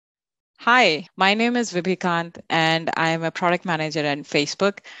Hi, my name is Vibhi Kant, and I'm a product manager at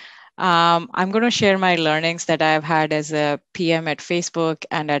Facebook. I'm going to share my learnings that I've had as a PM at Facebook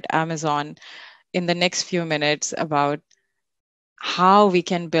and at Amazon in the next few minutes about how we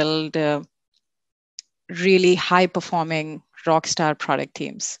can build really high performing Rockstar product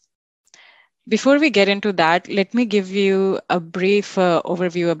teams. Before we get into that, let me give you a brief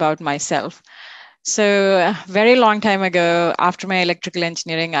overview about myself. So, very long time ago, after my electrical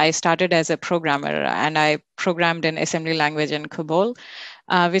engineering, I started as a programmer and I programmed in assembly language in COBOL,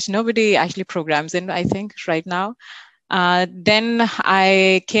 which nobody actually programs in, I think, right now. Then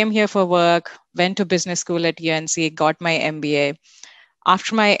I came here for work, went to business school at UNC, got my MBA.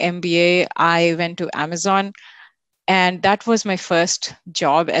 After my MBA, I went to Amazon, and that was my first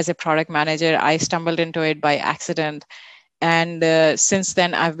job as a product manager. I stumbled into it by accident. And since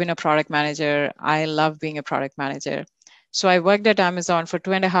then, I've been a product manager. I love being a product manager. So I worked at Amazon for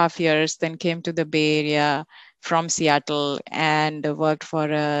 2.5 years, then came to the Bay Area from Seattle and worked for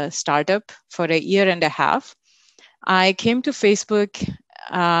a startup for a year and a half. I came to Facebook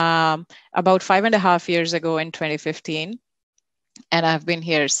about 5.5 years ago in 2015, and I've been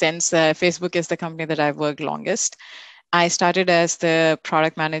here since. Facebook is the company that I've worked longest. I started as the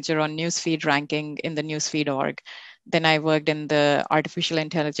product manager on newsfeed ranking in the newsfeed org. Then I worked in the artificial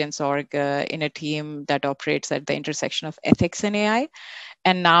intelligence org in a team that operates at the intersection of ethics and AI.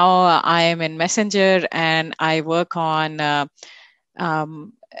 And now I am in Messenger and I work on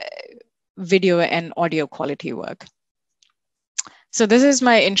um, video and audio quality work. So this is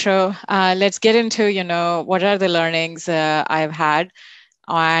my intro. Let's get into, what are the learnings I've had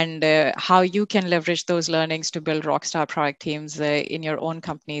and how you can leverage those learnings to build rockstar product teams in your own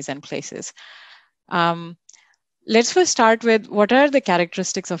companies and places. Um, let's first start with what are the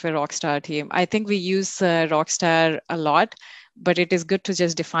characteristics of a rockstar team. I think we use rockstar a lot, but it is good to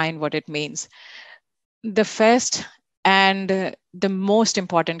just define what it means. The first and the most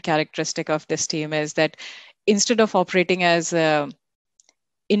important characteristic of this team is that instead of operating as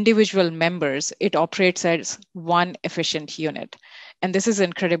individual members, it operates as one efficient unit. And this is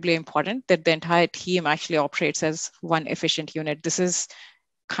incredibly important that the entire team actually operates as one efficient unit. This is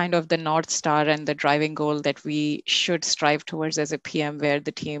kind of the North Star and the driving goal that we should strive towards as a PM, where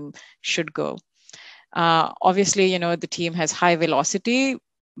the team should go. Obviously, the team has high velocity,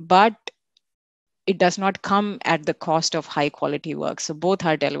 but it does not come at the cost of high quality work. So both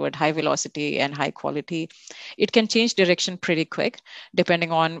are delivered, high velocity and high quality. It can change direction pretty quick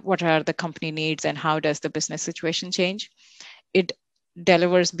depending on what are the company needs and how does the business situation change. It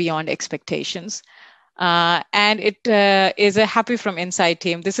delivers beyond expectations. And it is a happy from inside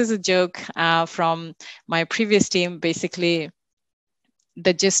team. This is a joke from my previous team. Basically,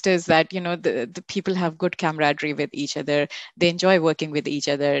 the gist is that the people have good camaraderie with each other. They enjoy working with each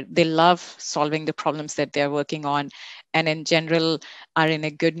other. They love solving the problems that they're working on, and in general are in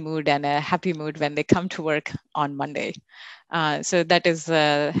a good mood and a happy mood when they come to work on Monday. So that is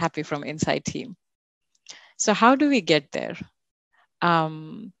happy from inside team. So how do we get there?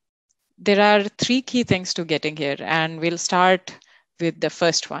 um, there are three key things to getting here, and we'll start with the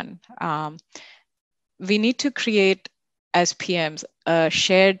first one. We need to create, as PMs, a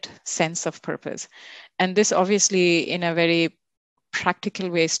shared sense of purpose. And this obviously, in a very practical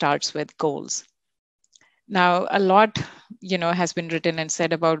way, starts with goals. Now, a lot, has been written and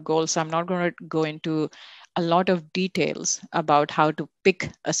said about goals. So I'm not going to go into a lot of details about how to pick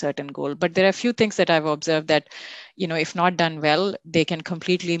a certain goal. But there are a few things that I've observed that, if not done well, they can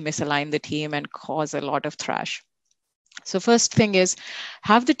completely misalign the team and cause a lot of thrash. So first thing is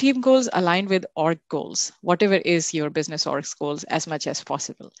have the team goals aligned with org goals, whatever is your business org's goals, as much as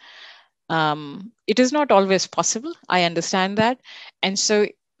possible. It is not always possible. I understand that. And so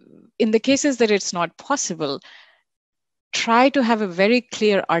in the cases that it's not possible, try to have a very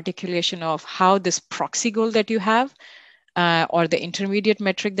clear articulation of how this proxy goal that you have or the intermediate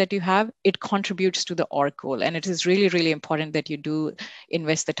metric that you have, it contributes to the org goal. And it is really, really important that you do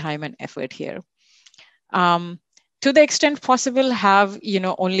invest the time and effort here. To the extent possible, have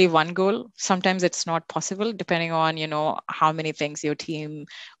only one goal. Sometimes it's not possible depending on how many things your team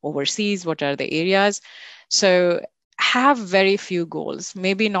oversees, what are the areas. So have very few goals,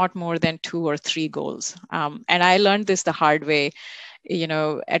 maybe not more than 2 or 3 goals. And I learned this the hard way.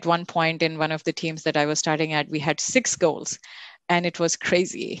 At one point in one of the teams that I was starting at, we had 6 goals, and it was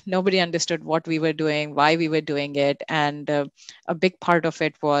crazy. Nobody understood what we were doing, why we were doing it. And a big part of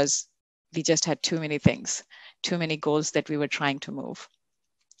it was we just had too many things, too many goals that we were trying to move.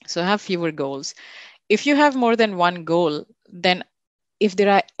 So have fewer goals. If you have more than one goal, then if there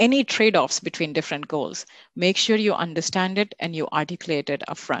are any trade-offs between different goals, make sure you understand it and you articulate it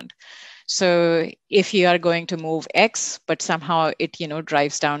upfront. So if you are going to move X, but somehow it,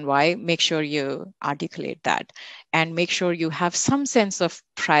 drives down Y, make sure you articulate that and make sure you have some sense of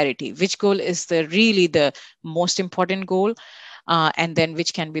priority. Which goal is really the most important goal, and then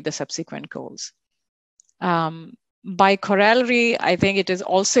which can be the subsequent goals. By corollary, I think it is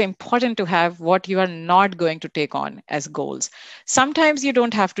also important to have what you are not going to take on as goals. Sometimes you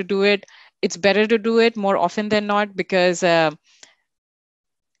don't have to do it. It's better to do it more often than not, because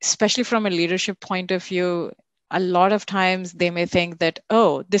especially from a leadership point of view, a lot of times they may think that,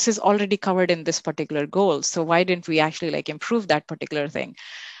 oh, this is already covered in this particular goal, so why didn't we actually improve that particular thing?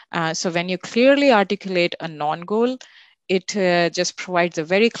 So when you clearly articulate a non-goal, it just provides a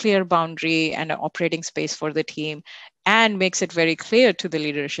very clear boundary and an operating space for the team, and makes it very clear to the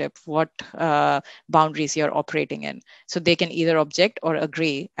leadership what boundaries you're operating in. So they can either object or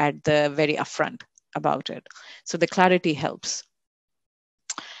agree at the very upfront about it. So the clarity helps.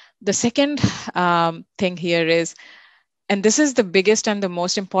 The second thing here is, and this is the biggest and the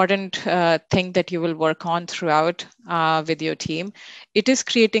most important thing that you will work on throughout with your team, it is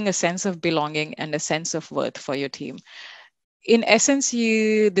creating a sense of belonging and a sense of worth for your team. In essence,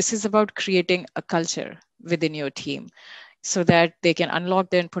 this is about creating a culture within your team so that they can unlock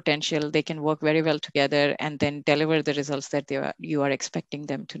their potential, they can work very well together, and then deliver the results that you are expecting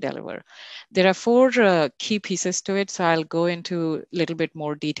them to deliver. There are four key pieces to it, so I'll go into a little bit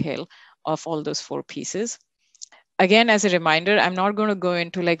more detail of all those four pieces. Again, as a reminder, I'm not going to go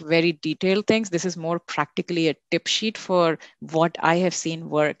into very detailed things. This is more practically a tip sheet for what I have seen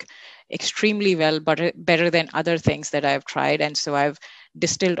work extremely well, but better than other things that I've tried. And so I've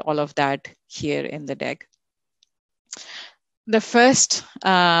distilled all of that here in the deck. The first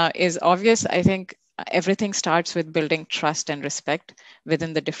is obvious. I think everything starts with building trust and respect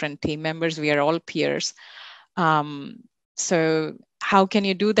within the different team members. We are all peers. So how can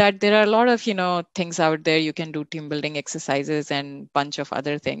you do that? There are a lot of things out there. You can do team building exercises and bunch of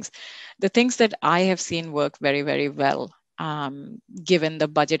other things. The things that I have seen work very, very well, given the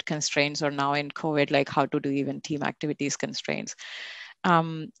budget constraints, or now in COVID, like how to do even team activities constraints.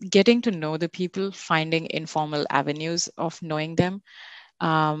 Getting to know the people, finding informal avenues of knowing them.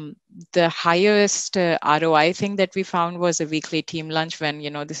 The highest ROI thing that we found was a weekly team lunch when,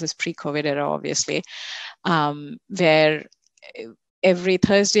 this is pre-COVID era, obviously, where every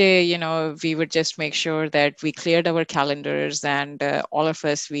Thursday, we would just make sure that we cleared our calendars and all of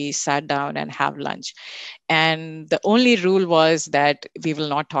us, we sat down and have lunch. And the only rule was that we will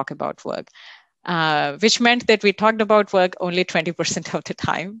not talk about work, which meant that we talked about work only 20% of the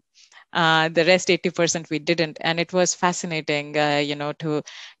time. The rest 80% we didn't. And it was fascinating, to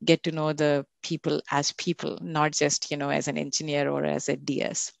get to know the people as people, not just, as an engineer or as a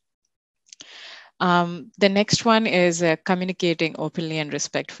DS. The next one is communicating openly and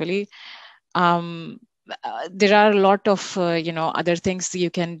respectfully. There are a lot of other things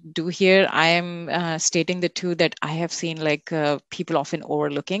you can do here. I am stating the two that I have seen people often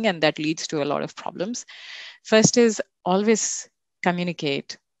overlooking, and that leads to a lot of problems. First is always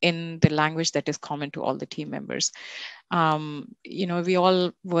communicate in the language that is common to all the team members. We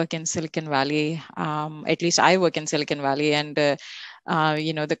all work in Silicon Valley. At least I work in Silicon Valley, and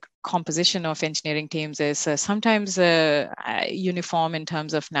the composition of engineering teams is sometimes uniform in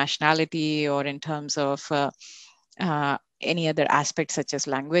terms of nationality or in terms of any other aspect such as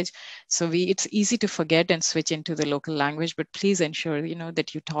language. So it's easy to forget and switch into the local language, but please ensure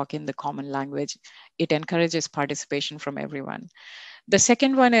that you talk in the common language. It encourages participation from everyone. The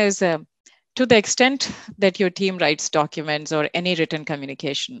second one is to the extent that your team writes documents or any written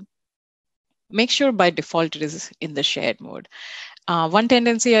communication, make sure by default it is in the shared mode. One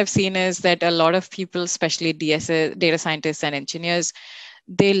tendency I've seen is that a lot of people, especially DSA, data scientists and engineers,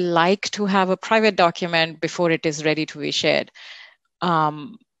 they like to have a private document before it is ready to be shared.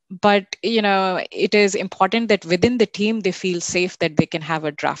 But it is important that within the team, they feel safe that they can have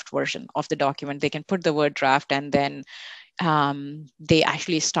a draft version of the document. They can put the word draft, and then they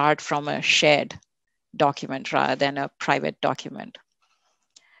actually start from a shared document rather than a private document.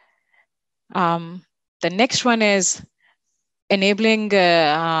 The next one is enabling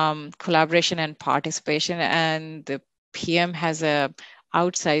collaboration and participation, and the PM has a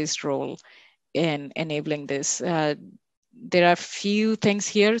outsized role in enabling this. There are few things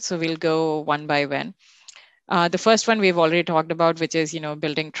here, so we'll go one by one. The first one we've already talked about, which is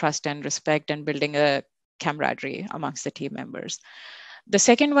building trust and respect and building a camaraderie amongst the team members. The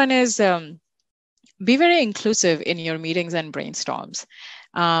second one is be very inclusive in your meetings and brainstorms.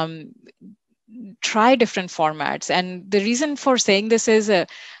 try different formats. And the reason for saying this is,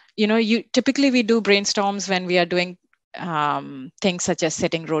 you typically we do brainstorms when we are doing things such as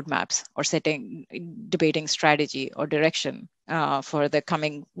setting roadmaps or debating strategy or direction for the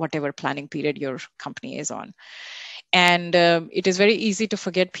coming whatever planning period your company is on. And it is very easy to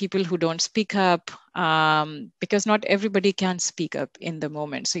forget people who don't speak up, because not everybody can speak up in the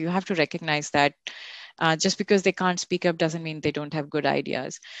moment. So you have to recognize that just because they can't speak up doesn't mean they don't have good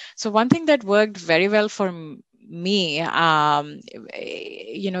ideas. So one thing that worked very well for me, given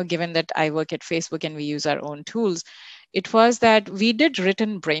that I work at Facebook and we use our own tools, it was that we did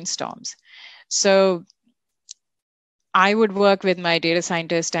written brainstorms. So I would work with my data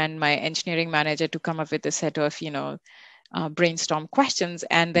scientist and my engineering manager to come up with a set of, brainstorm questions.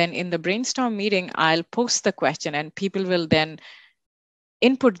 And then in the brainstorm meeting, I'll post the question and people will then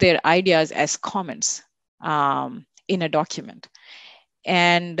input their ideas as comments in a document.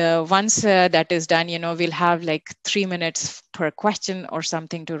 And once that is done, we'll have like 3 minutes per question or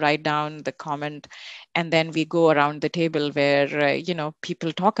something to write down the comment. And then we go around the table where,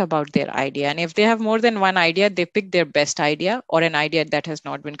 people talk about their idea. And if they have more than one idea, they pick their best idea or an idea that has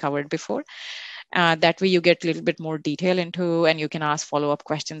not been covered before. That way you get a little bit more detail into, and you can ask follow-up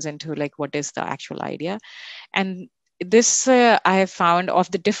questions into like, what is the actual idea? And this I have found, of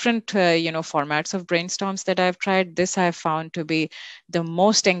the different formats of brainstorms that I've tried, this I have found to be the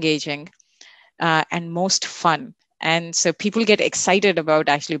most engaging and most fun. And so people get excited about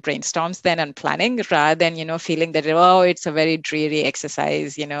actually brainstorms then and planning, rather than feeling that, oh, it's a very dreary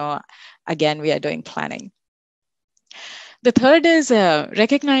exercise, again we are doing planning. The third is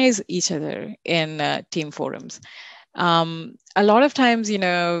recognize each other in team forums. A lot of times,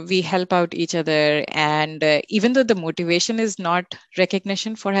 we help out each other, and even though the motivation is not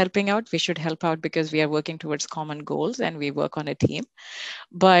recognition for helping out, we should help out because we are working towards common goals and we work on a team.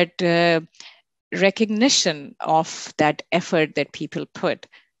 But recognition of that effort that people put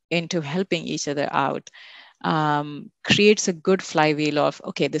into helping each other out creates a good flywheel of,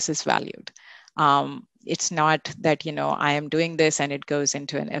 okay, this is valued. It's not that, I am doing this and it goes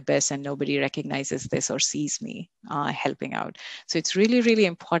into an abyss and nobody recognizes this or sees me helping out. So it's really, really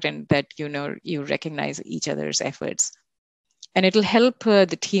important that, you recognize each other's efforts. And it'll help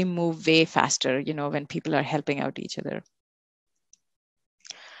the team move way faster, when people are helping out each other.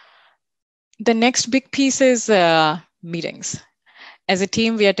 The next big piece is meetings. As a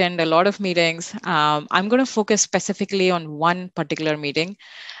team, we attend a lot of meetings. I'm going to focus specifically on one particular meeting,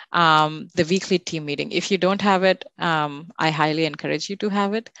 the weekly team meeting. If you don't have it, I highly encourage you to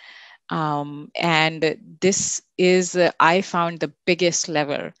have it. And this is, I found, the biggest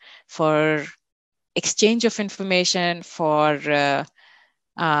lever for exchange of information, for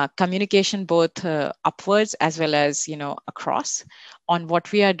communication, both upwards as well as, across, on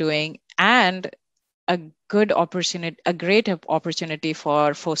what we are doing, and a great opportunity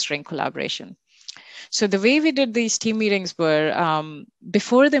for fostering collaboration. So the way we did these team meetings were,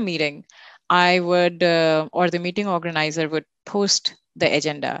 before the meeting, I would, or the meeting organizer would post the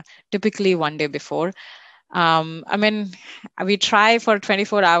agenda, typically one day before. We try for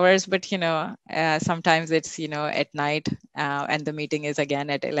 24 hours, but, sometimes it's, at night, and the meeting is again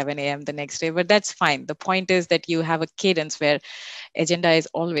at 11 a.m. the next day, but that's fine. The point is that you have a cadence where agenda is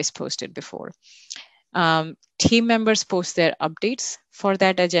always posted before. Team members post their updates for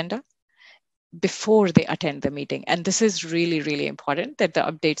that agenda before they attend the meeting. And this is really, really important that the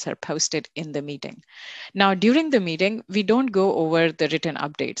updates are posted in the meeting. Now, during the meeting, we don't go over the written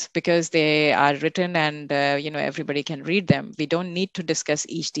updates because they are written and everybody can read them. We don't need to discuss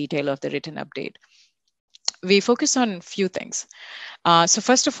each detail of the written update. We focus on a few things. So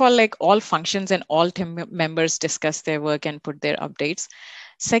first of all, like, all functions and all team members discuss their work and put their updates.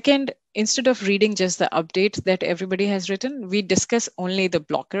 Second, instead of reading just the update that everybody has written, we discuss only the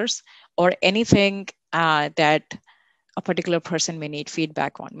blockers or anything that a particular person may need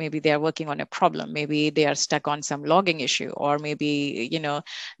feedback on. Maybe they are working on a problem. Maybe they are stuck on some logging issue, or maybe,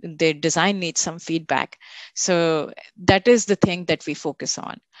 their design needs some feedback. So that is the thing that we focus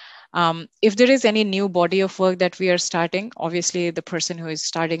on. If there is any new body of work that we are starting, obviously the person who is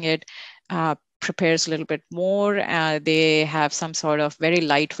starting it prepares a little bit more. They have some sort of very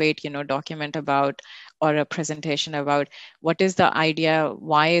lightweight, document about, or a presentation about, what is the idea,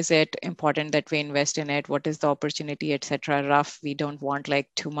 why is it important that we invest in it, what is the opportunity, etc. Rough. We don't want like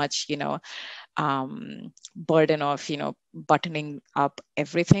too much, burden of, buttoning up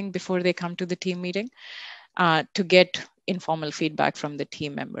everything before they come to the team meeting, to get informal feedback from the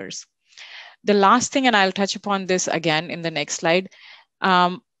team members. The last thing, and I'll touch upon this again in the next slide.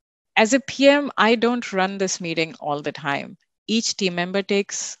 As a PM, I don't run this meeting all the time. Each team member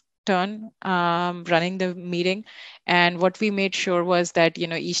takes turn running the meeting. And what we made sure was that,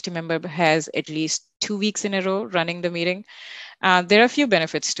 each team member has at least 2 weeks in a row running the meeting. There are a few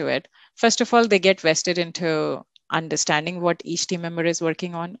benefits to it. First of all, they get vested into understanding what each team member is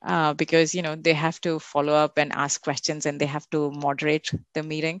working on, because they have to follow up and ask questions, and they have to moderate the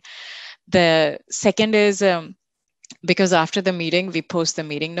meeting. The second is, because after the meeting we post the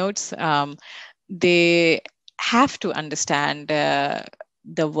meeting notes, they have to understand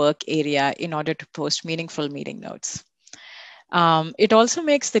the work area in order to post meaningful meeting notes. It also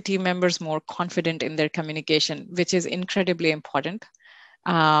makes the team members more confident in their communication, which is incredibly important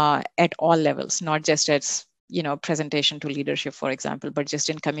at all levels, not just as presentation to leadership, for example, but just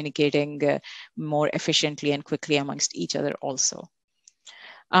in communicating more efficiently and quickly amongst each other also.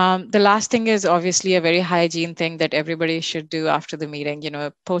 The last thing is obviously a very hygiene thing that everybody should do after the meeting,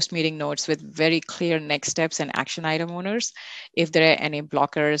 post meeting notes with very clear next steps and action item owners. If there are any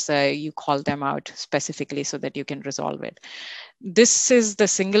blockers, you call them out specifically so that you can resolve it. This is the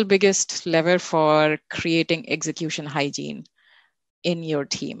single biggest lever for creating execution hygiene in your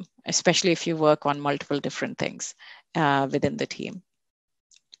team, especially if you work on multiple different things within the team.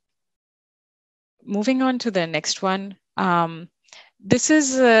 Moving on to the next one. This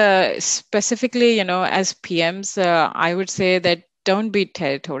is specifically, as PMs, I would say that don't be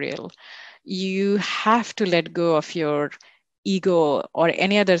territorial. You have to let go of your ego or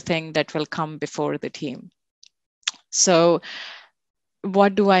any other thing that will come before the team. So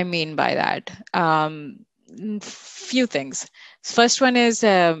what do I mean by that? Few things. First one is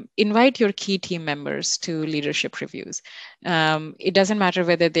invite your key team members to leadership reviews. It doesn't matter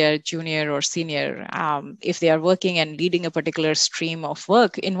whether they are junior or senior. If they are working and leading a particular stream of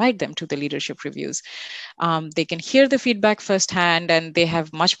work, invite them to the leadership reviews. They can hear the feedback firsthand, and they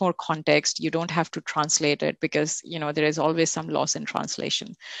have much more context. You don't have to translate it because there is always some loss in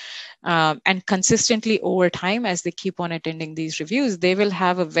translation. And consistently over time, as they keep on attending these reviews, they will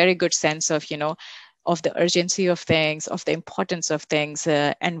have a very good sense of of the urgency of things, of the importance of things,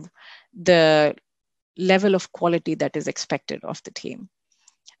 and the level of quality that is expected of the team.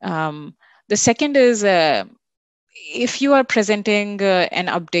 The second is, if you are presenting an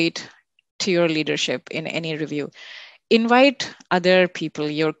update to your leadership in any review, invite other people,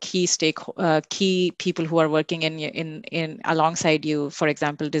 your key people who are working in alongside you, for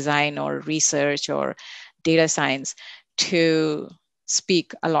example, design or research or data science, to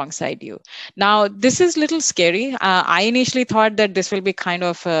speak alongside you. Now, this is a little scary. I initially thought that this will be kind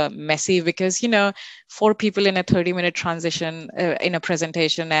of messy because, 4 people in a 30-minute transition in a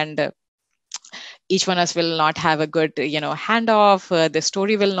presentation, and each one of us will not have a good, handoff. The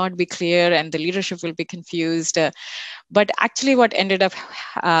story will not be clear, and the leadership will be confused. But actually, what ended up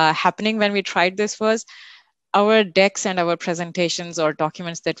happening when we tried this was our decks and our presentations or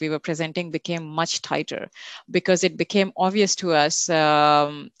documents that we were presenting became much tighter because it became obvious to us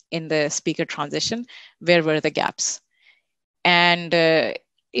in the speaker transition where were the gaps. And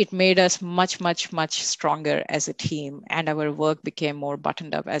it made us much, much, much stronger as a team, and our work became more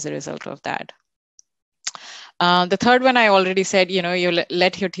buttoned up as a result of that. The third one I already said, you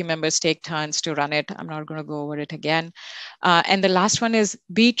let your team members take turns to run it. I'm not going to go over it again. And the last one is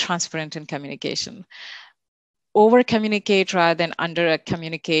be transparent in communication. Over communicate rather than under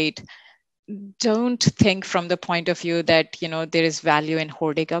communicate. Don't think from the point of view that there is value in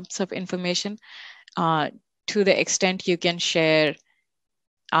hoarding up of information. To the extent you can share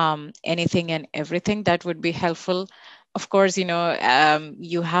anything and everything, that would be helpful. Of course, you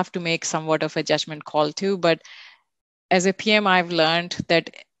have to make somewhat of a judgment call too, but as a PM, I've learned that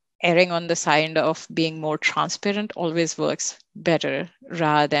erring on the side of being more transparent always works better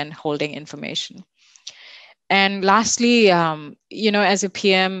rather than holding information. And lastly, as a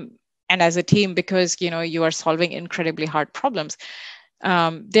PM and as a team, because you are solving incredibly hard problems,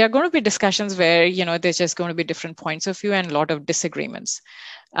 there are going to be discussions where there's just going to be different points of view and a lot of disagreements.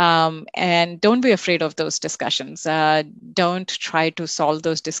 And don't be afraid of those discussions. Don't try to solve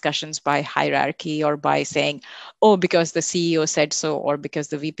those discussions by hierarchy or by saying, oh, because the CEO said so or because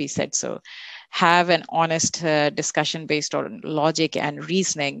the VP said so. Have an honest discussion based on logic and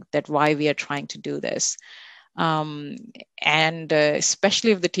reasoning that why we are trying to do this. And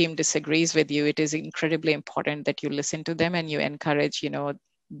especially if the team disagrees with you, it is incredibly important that you listen to them and you encourage,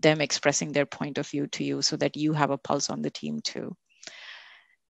 them expressing their point of view to you so that you have a pulse on the team too.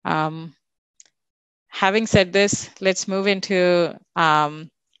 Having said this, let's move into a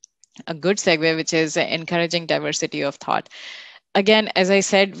good segue, which is encouraging diversity of thought. Again, as I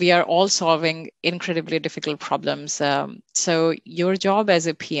said, we are all solving incredibly difficult problems. So your job as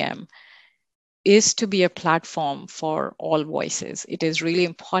a PM is to be a platform for all voices. It is really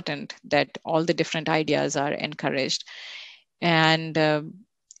important that all the different ideas are encouraged. And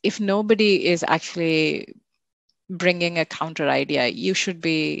if nobody is actually bringing a counter idea, you should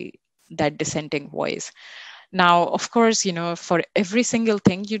be that dissenting voice. Now, of course, for every single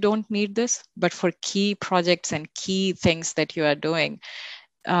thing, you don't need this, but for key projects and key things that you are doing,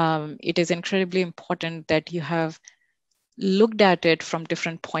 it is incredibly important that you have looked at it from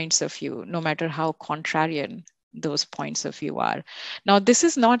different points of view, no matter how contrarian those points of view are. Now, this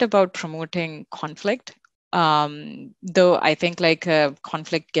is not about promoting conflict, though I think like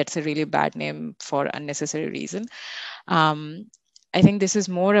conflict gets a really bad name for unnecessary reason. Um, I think this is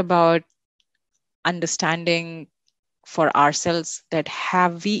more about understanding for ourselves that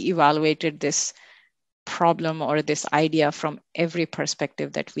have we evaluated this problem or this idea from every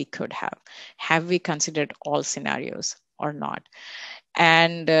perspective that we could have? Have we considered all scenarios or not?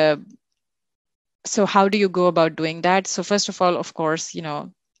 And so how do you go about doing that? So first of all, of course,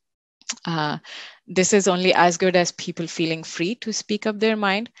 uh, this is only as good as people feeling free to speak up their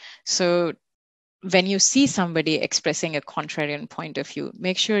mind. So when you see somebody expressing a contrarian point of view,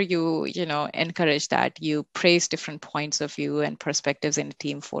 make sure you encourage that. You praise different points of view and perspectives in a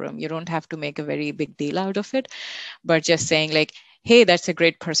team forum. You don't have to make a very big deal out of it, but just saying like, hey, that's a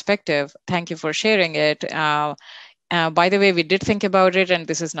great perspective, thank you for sharing it. By the way, we did think about it, and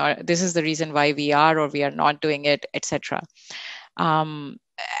this is the reason why we are or we are not doing it, etc. um,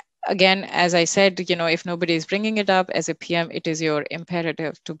 Again, as I said, if nobody is bringing it up, as a PM, it is your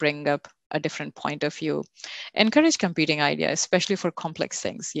imperative to bring up a different point of view. Encourage competing ideas, especially for complex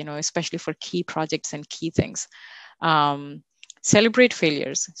things, especially for key projects and key things. Celebrate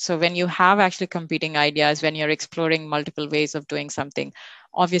failures. So when you have actually competing ideas, when you're exploring multiple ways of doing something,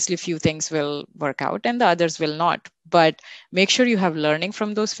 obviously few things will work out and the others will not. But make sure you have learning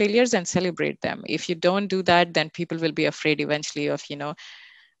from those failures and celebrate them. If you don't do that, then people will be afraid eventually of,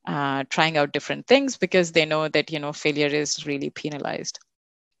 trying out different things because they know that, failure is really penalized.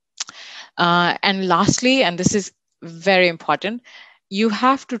 And lastly, and this is very important, you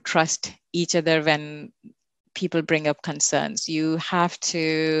have to trust each other when people bring up concerns. You have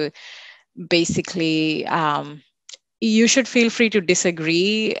to basically, you should feel free to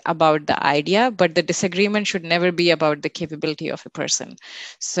disagree about the idea, but the disagreement should never be about the capability of a person.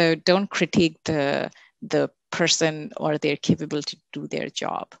 So don't critique the person or their capability to do their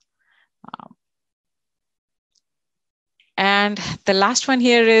job. And the last one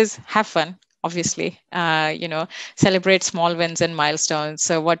here is have fun. Obviously, celebrate small wins and milestones.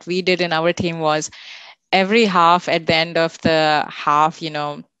 So what we did in our team was every half, at the end of the half,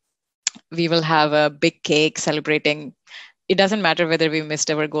 we will have a big cake celebrating. It doesn't matter whether we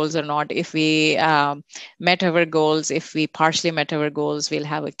missed our goals or not. If we met our goals, if we partially met our goals, we'll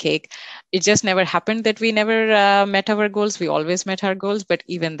have a cake. It just never happened that we never met our goals. We always met our goals, but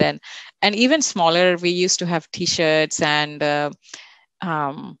even then, and even smaller, we used to have T-shirts and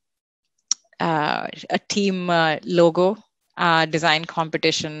um, a team logo design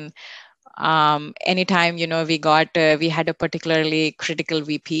competition. Anytime we had a particularly critical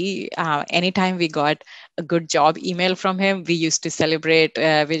VP, anytime we got a good job email from him, we used to celebrate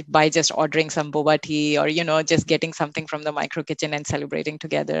by just ordering some boba tea or just getting something from the micro kitchen and celebrating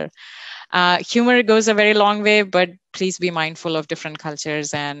together. Humor goes a very long way, but please be mindful of different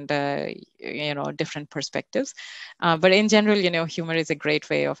cultures and different perspectives. But in general, humor is a great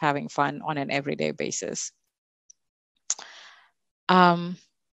way of having fun on an everyday basis.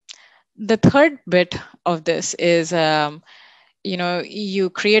 The third bit of this is, you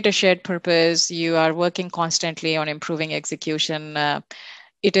create a shared purpose, you are working constantly on improving execution.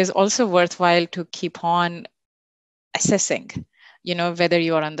 It is also worthwhile to keep on assessing, whether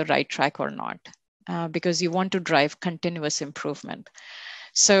you are on the right track or not, because you want to drive continuous improvement.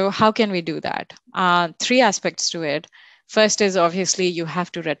 So how can we do that? Three aspects to it. First is obviously you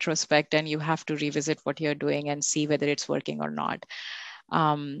have to retrospect and you have to revisit what you're doing and see whether it's working or not.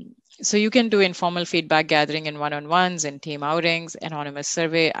 So you can do informal feedback gathering in one-on-ones, in team outings, anonymous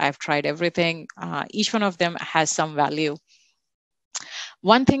survey. I've tried everything. Each one of them has some value.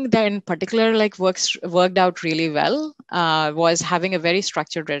 One thing that in particular worked out really well was having a very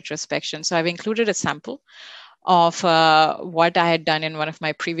structured retrospection. So I've included a sample of what I had done in one of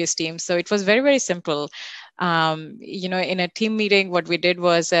my previous teams. So it was very, very simple. In a team meeting, what we did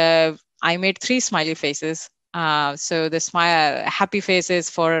was I made 3 smiley faces. So the happy faces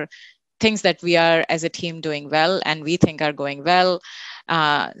for things that we are as a team doing well and we think are going well.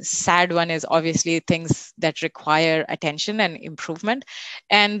 Sad one is obviously things that require attention and improvement.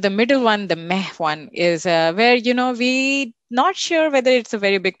 And the middle one, the meh one, is where, we not sure whether it's a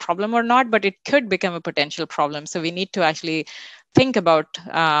very big problem or not, but it could become a potential problem. So we need to actually think about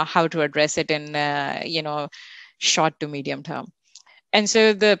how to address it in, short to medium term. And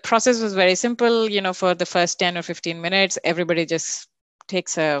so the process was very simple. For the first 10 or 15 minutes, everybody just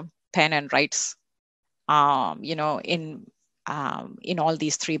takes a pen and writes, in all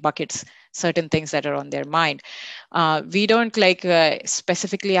these three buckets, certain things that are on their mind. We don't like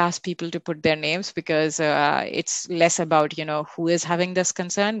specifically ask people to put their names, because it's less about who is having this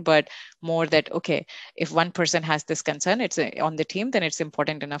concern, but more that, okay, if one person has this concern, it's on the team, then it's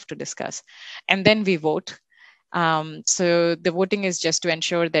important enough to discuss. And then we vote. So the voting is just to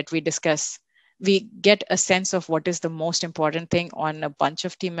ensure that we get a sense of what is the most important thing on a bunch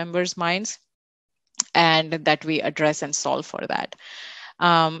of team members' minds, and that we address and solve for that.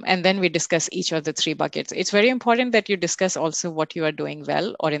 And then we discuss each of the three buckets. It's very important that you discuss also what you are doing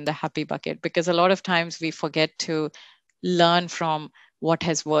well, or in the happy bucket, because a lot of times we forget to learn from what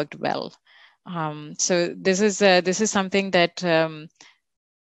has worked well. So this is something that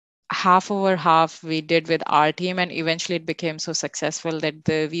half over half we did with our team, and eventually it became so successful that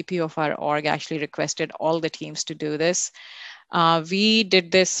the VP of our org actually requested all the teams to do this. We did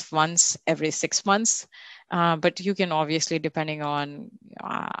this once every 6 months, but you can obviously, depending on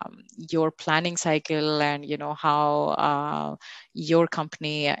your planning cycle and how your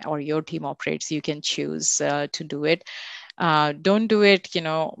company or your team operates, you can choose to do it. Don't do it,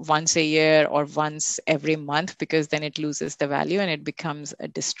 once a year or once every month, because then it loses the value and it becomes a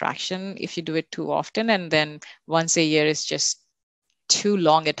distraction if you do it too often. And then once a year is just too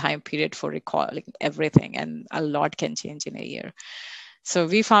long a time period for recalling everything, and a lot can change in a year. So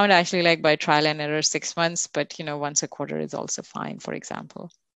we found actually, like, by trial and error, 6 months, but once a quarter is also fine, for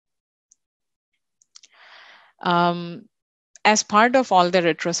example. As part of all the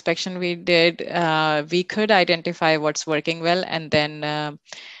retrospection we did, we could identify what's working well, and then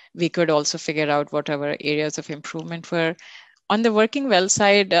we could also figure out whatever areas of improvement were. On the working well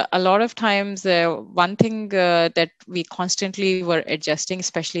side, a lot of times, one thing that we constantly were adjusting,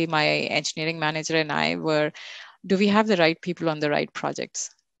 especially my engineering manager and I, were, do we have the right people on the right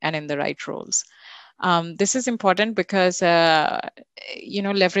projects and in the right roles? This is important because,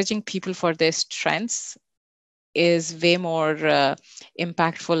 leveraging people for their strengths is way more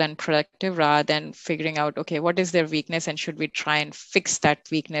impactful and productive, rather than figuring out, okay, what is their weakness, and should we try and fix that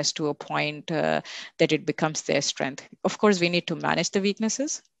weakness to a point that it becomes their strength. Of course, we need to manage the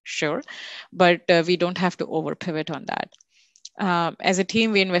weaknesses, sure, but we don't have to over pivot on that. As a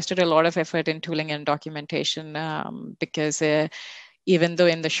team, we invested a lot of effort in tooling and documentation, because even though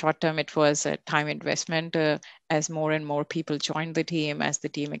in the short term it was a time investment, as more and more people joined the team, as the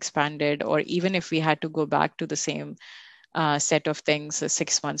team expanded, or even if we had to go back to the same set of things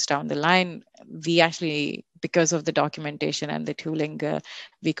 6 months down the line, we actually, because of the documentation and the tooling,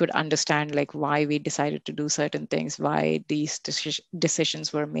 we could understand like why we decided to do certain things, why these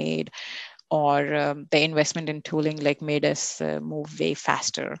decisions were made, or the investment in tooling like made us move way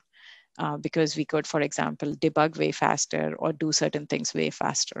faster. Because we could, for example, debug way faster or do certain things way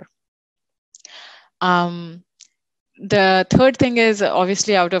faster. The third thing is,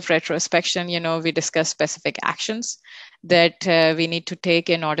 obviously, out of retrospection, we discuss specific actions that we need to take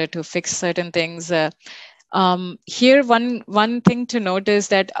in order to fix certain things. Here, one thing to note is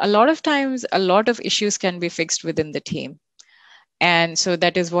that a lot of times, a lot of issues can be fixed within the team. And so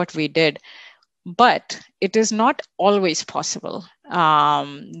that is what we did. But it is not always possible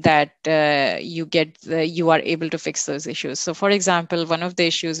that you are able to fix those issues. So, for example, one of the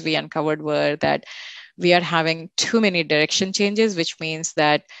issues we uncovered were that we are having too many direction changes, which means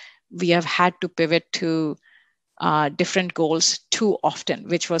that we have had to pivot to different goals too often,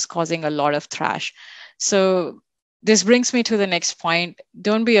 which was causing a lot of thrash. So this brings me to the next point.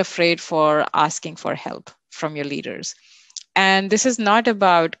 Don't be afraid for asking for help from your leaders. And this is not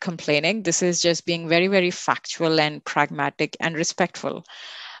about complaining. This is just being very, very factual and pragmatic and respectful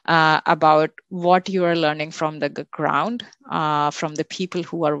about what you are learning from the ground, from the people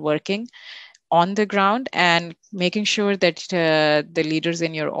who are working on the ground, and making sure that the leaders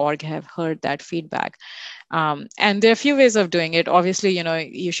in your org have heard that feedback. And there are a few ways of doing it. Obviously,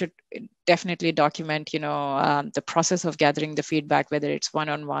 you should definitely document, the process of gathering the feedback, whether it's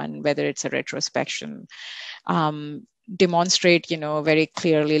one-on-one, whether it's a retrospection. Demonstrate, very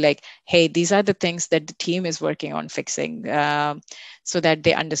clearly, like, hey, these are the things that the team is working on fixing, so that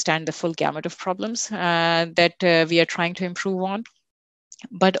they understand the full gamut of problems that we are trying to improve on.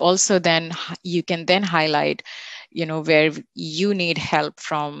 But also then you can then highlight, where you need help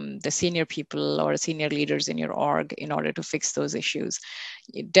from the senior people or senior leaders in your org in order to fix those issues.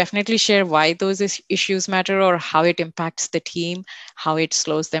 Definitely share why those issues matter or how it impacts the team, how it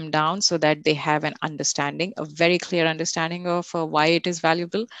slows them down, so that they have an understanding, a very clear understanding of why it is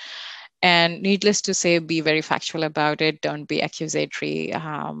valuable. And needless to say, be very factual about it. Don't be accusatory.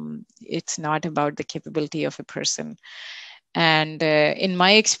 It's not about the capability of a person. And in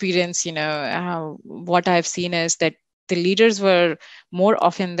my experience, what I've seen is that the leaders were more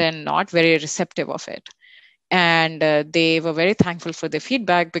often than not very receptive of it. And they were very thankful for the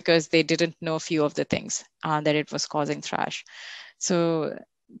feedback because they didn't know a few of the things that it was causing thrash. So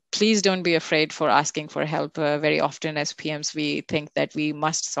please don't be afraid for asking for help. Very often as PMs, we think that we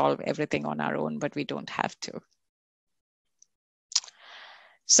must solve everything on our own, but we don't have to.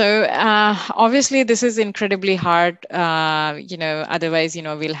 So obviously this is incredibly hard. Otherwise,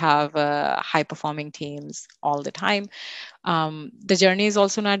 we'll have high performing teams all the time. The journey is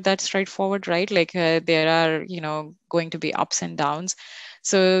also not that straightforward, right? Like there are, going to be ups and downs.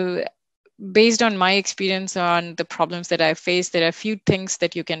 So based on my experience on the problems that I've faced, there are a few things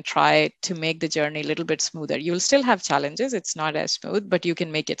that you can try to make the journey a little bit smoother. You'll still have challenges. It's not as smooth, but you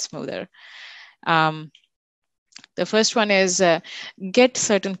can make it smoother. The first one is get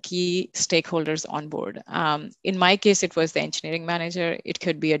certain key stakeholders on board. In my case, it was the engineering manager. It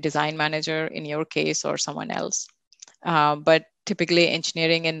could be a design manager in your case or someone else. But typically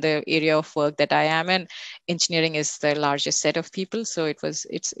engineering in the area of work that I am in, engineering is the largest set of people. So it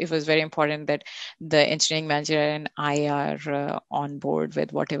was very important that the engineering manager and I are on board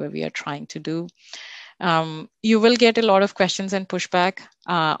with whatever we are trying to do. You will get a lot of questions and pushback,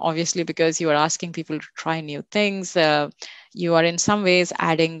 obviously, because you are asking people to try new things. You are in some ways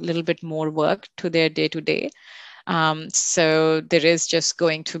adding a little bit more work to their day-to-day. So there is just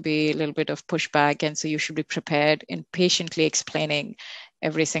going to be a little bit of pushback. And so you should be prepared in patiently explaining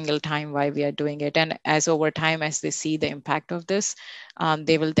every single time why we are doing it. And as over time, as they see the impact of this,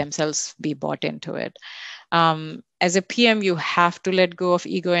 they will themselves be bought into it. As a PM, you have to let go of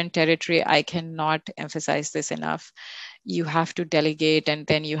ego and territory. I cannot emphasize this enough. You have to delegate, and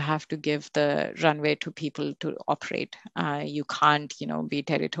then you have to give the runway to people to operate. You can't, be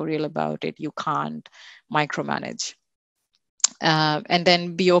territorial about it. You can't micromanage. And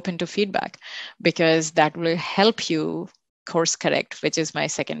then be open to feedback, because that will help you course correct, which is my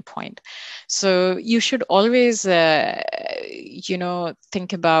second point. So you should always, think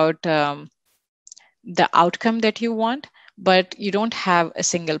about the outcome that you want, but you don't have a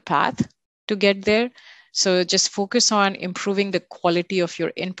single path to get there. So just focus on improving the quality of your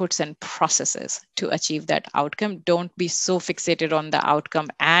inputs and processes to achieve that outcome. Don't be so fixated on the outcome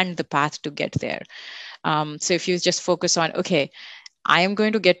and the path to get there. So if you just focus on, okay, I am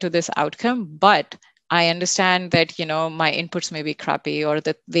going to get to this outcome, but I understand that, my inputs may be crappy, or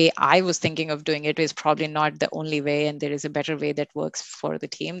the way I was thinking of doing it is probably not the only way, and there is a better way that works for the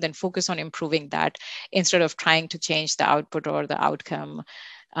team. Then focus on improving that instead of trying to change the output or the outcome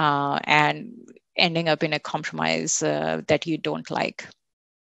and ending up in a compromise that you don't like.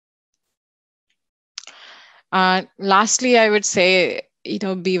 Lastly, I would say,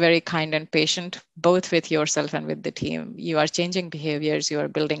 be very kind and patient, both with yourself and with the team. You are changing behaviors, you are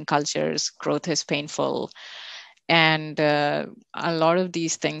building cultures, growth is painful. And a lot of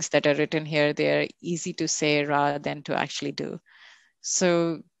these things that are written here, they're easy to say rather than to actually do.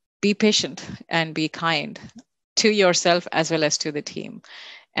 So be patient and be kind to yourself as well as to the team.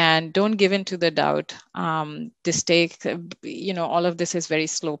 And don't give in to the doubt. This take, all of this is very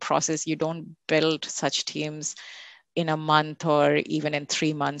slow process. You don't build such teams in a month or even in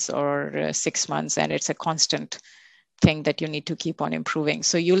 3 months or 6 months. And it's a constant thing that you need to keep on improving.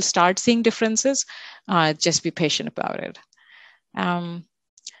 So you'll start seeing differences. Just be patient about it.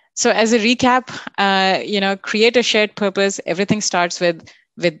 So as a recap, create a shared purpose. Everything starts with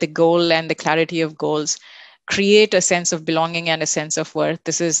the goal and the clarity of goals. Create a sense of belonging and a sense of worth.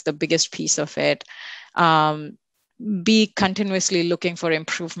 This is the biggest piece of it. Be continuously looking for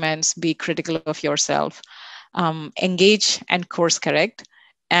improvements. Be critical of yourself. Engage and course correct,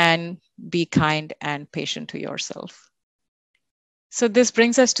 and be kind and patient to yourself. So this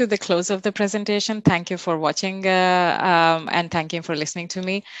brings us to the close of the presentation. Thank you for watching and thank you for listening to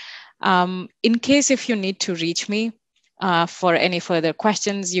me. In case if you need to reach me for any further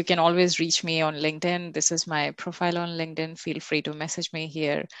questions, you can always reach me on LinkedIn. This is my profile on LinkedIn. Feel free to message me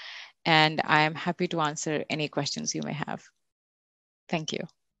here, and I am happy to answer any questions you may have. Thank you.